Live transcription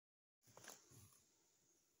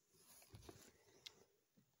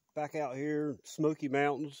Back out here, Smoky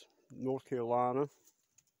Mountains, North Carolina.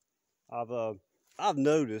 I've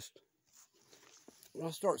noticed when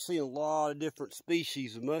I start seeing a lot of different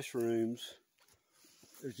species of mushrooms,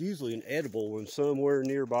 there's usually an edible one somewhere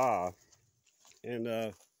nearby, and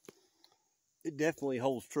it definitely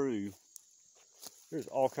holds true. There's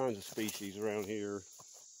all kinds of species around here. Of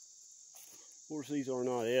course, these are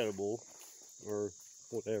not edible or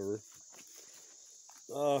whatever.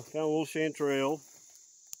 Found a little chanterelle.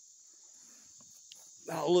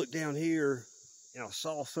 I looked down here and I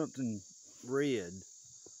saw something red.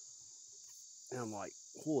 And I'm like,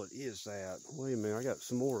 what is that? Wait a minute, I got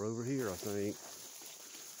some more over here, I think.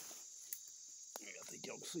 I think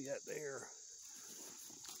y'all can see that there.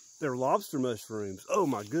 They're lobster mushrooms. Oh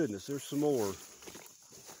my goodness, there's some more.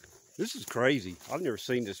 This is crazy. I've never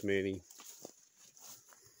seen this many.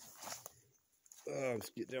 Let's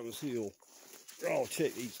get down this hill. Oh,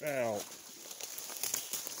 check these out.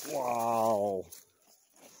 Wow.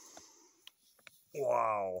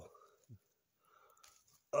 Wow.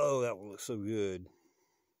 Oh, that one looks so good.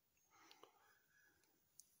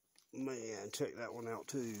 Man, check that one out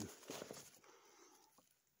too.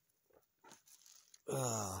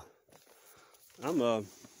 I'm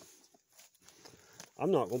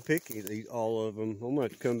not gonna pick all of them. I'm gonna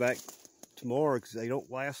have to come back tomorrow because they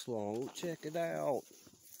don't last long. Check it out.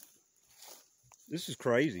 This is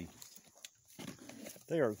crazy.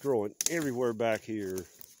 They are growing everywhere back here.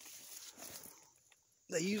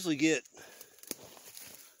 They usually get,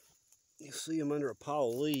 you see them under a pile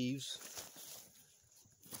of leaves.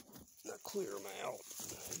 I'll clear them out.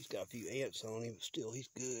 He's got a few ants on him, but still he's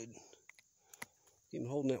good. Keep him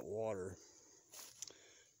holding that water.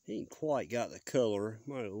 He ain't quite got the color.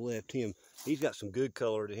 Might have left him. He's got some good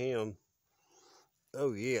color to him.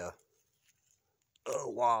 Oh yeah. Oh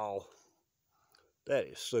wow. That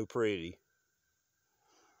is so pretty.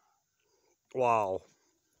 Wow.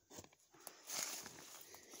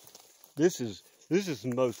 This is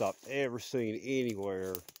the most I've ever seen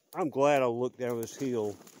anywhere. I'm glad I looked down this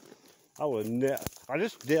hill. I didn't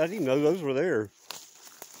even know those were there.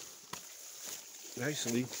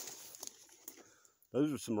 Actually,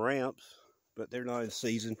 those are some ramps, but they're not in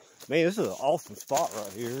season. Man, this is an awesome spot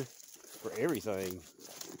right here for everything.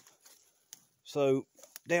 So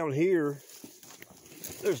down here,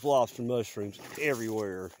 there's lobster mushrooms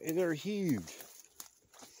everywhere, and they're huge.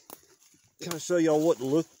 Kind of show y'all what to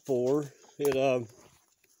look for. They'll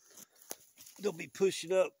be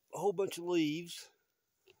pushing up a whole bunch of leaves.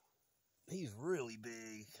 He's really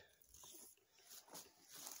big.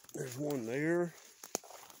 There's one there.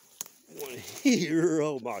 One here.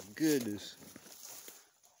 Oh my goodness.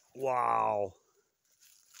 Wow.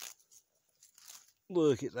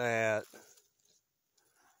 Look at that.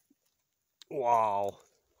 Wow.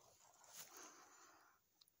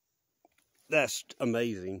 That's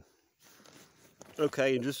amazing.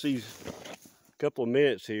 Okay, in just these couple of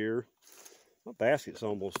minutes here, my basket's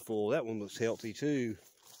almost full. That one looks healthy too.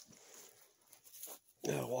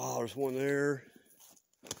 Oh, wow, there's one there.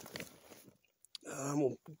 I'm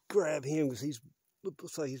gonna grab him because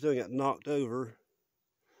looks like he's got knocked over.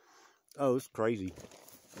 Oh, it's crazy.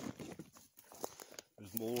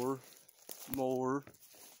 There's more, and more,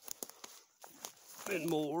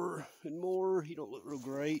 and more. He don't look real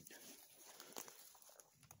great.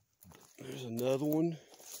 There's another one.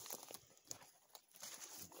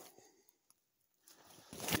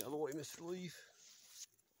 Get out of the way, Mr. Leaf.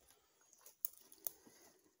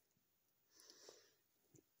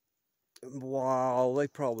 Wow, they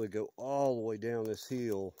probably go all the way down this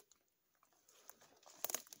hill.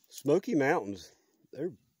 Smoky Mountains,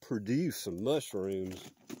 they produce some mushrooms.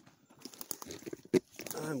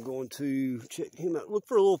 I'm going to check him out. Look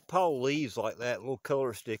for a little pile of leaves like that, a little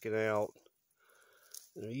color sticking out.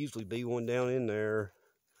 There'll usually be one down in there.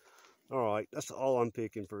 All right, that's all I'm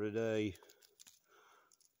picking for today.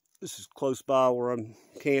 This is close by where I'm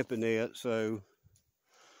camping at, so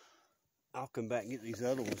I'll come back and get these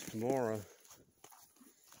other ones tomorrow.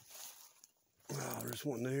 Oh, there's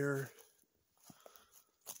one there.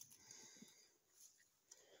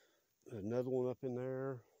 There's another one up in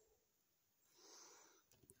there.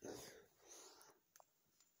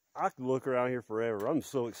 I could look around here forever. I'm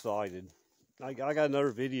so excited. I got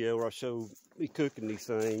another video where I show me cooking these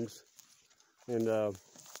things, and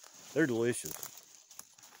they're delicious.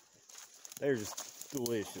 They're just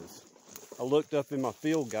delicious. I looked up in my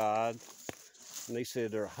field guide, and they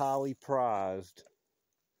said they're highly prized.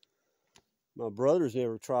 My brother's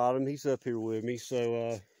never tried them. He's up here with me,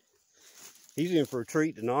 so he's in for a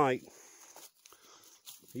treat tonight.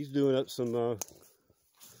 He's doing up some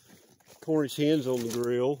Cornish hens on the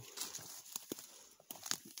grill.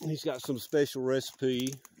 He's got some special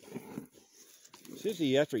recipe. Says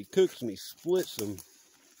after he cooks them, he splits them,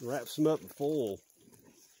 wraps them up in foil,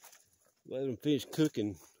 let them finish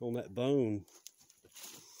cooking on that bone.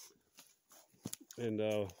 And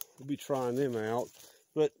we'll be trying them out.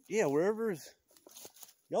 But yeah,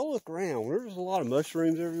 y'all look around, wherever there's a lot of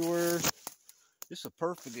mushrooms everywhere, it's a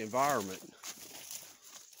perfect environment.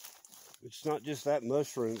 It's not just that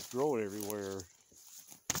mushroom that's growing everywhere.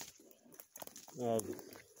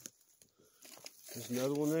 There's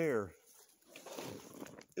another one there.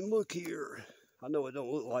 And look here. I know it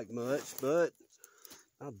don't look like much, but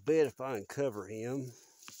I bet if I uncover him.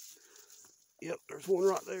 Yep, there's one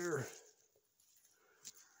right there.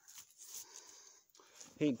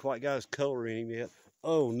 He ain't quite got his color in him yet.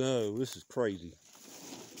 Oh no, this is crazy.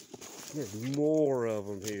 There's more of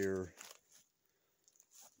them here.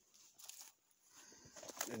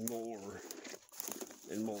 And more.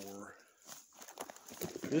 And more.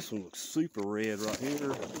 This one looks super red right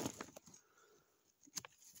here.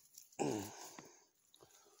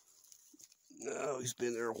 No, he's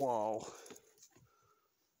been there a while.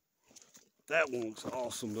 That one looks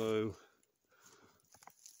awesome though.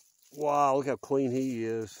 Wow, look how clean he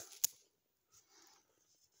is.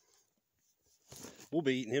 We'll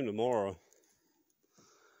be eating him tomorrow.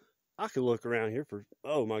 I could look around here for,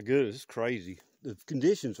 oh my goodness, it's crazy. The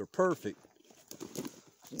conditions are perfect.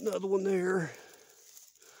 Another one there.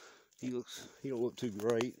 He don't look too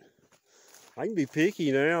great. I can be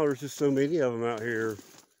picky now. There's just so many of them out here.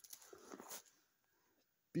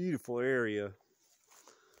 Beautiful area.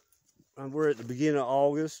 We're at the beginning of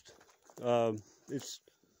August.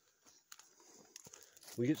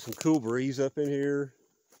 We get some cool breeze up in here.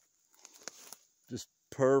 Just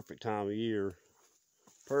perfect time of year.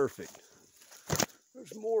 Perfect.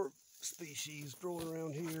 There's more species growing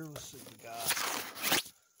around here. Let's see what we got.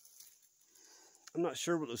 I'm not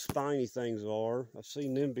sure what those spiny things are. I've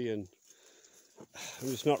seen them being, I'm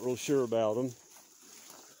just not real sure about them.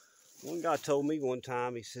 One guy told me one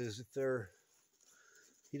time, he says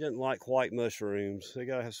he doesn't like white mushrooms. They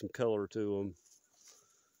gotta have some color to them.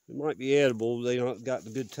 They might be edible, they don't got the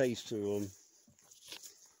good taste to them.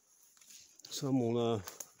 So I'm gonna,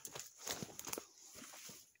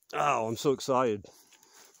 oh, I'm so excited.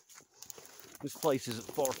 This place isn't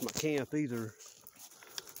far from my camp either.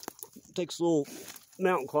 It takes a little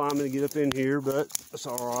mountain climbing to get up in here, but that's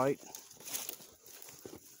all right.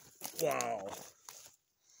 Wow.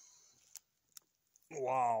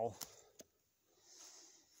 Wow.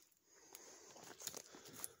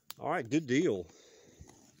 All right, good deal.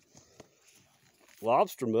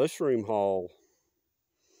 Lobster mushroom haul.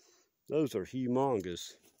 Those are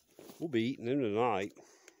humongous. We'll be eating them tonight.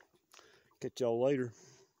 Catch y'all later.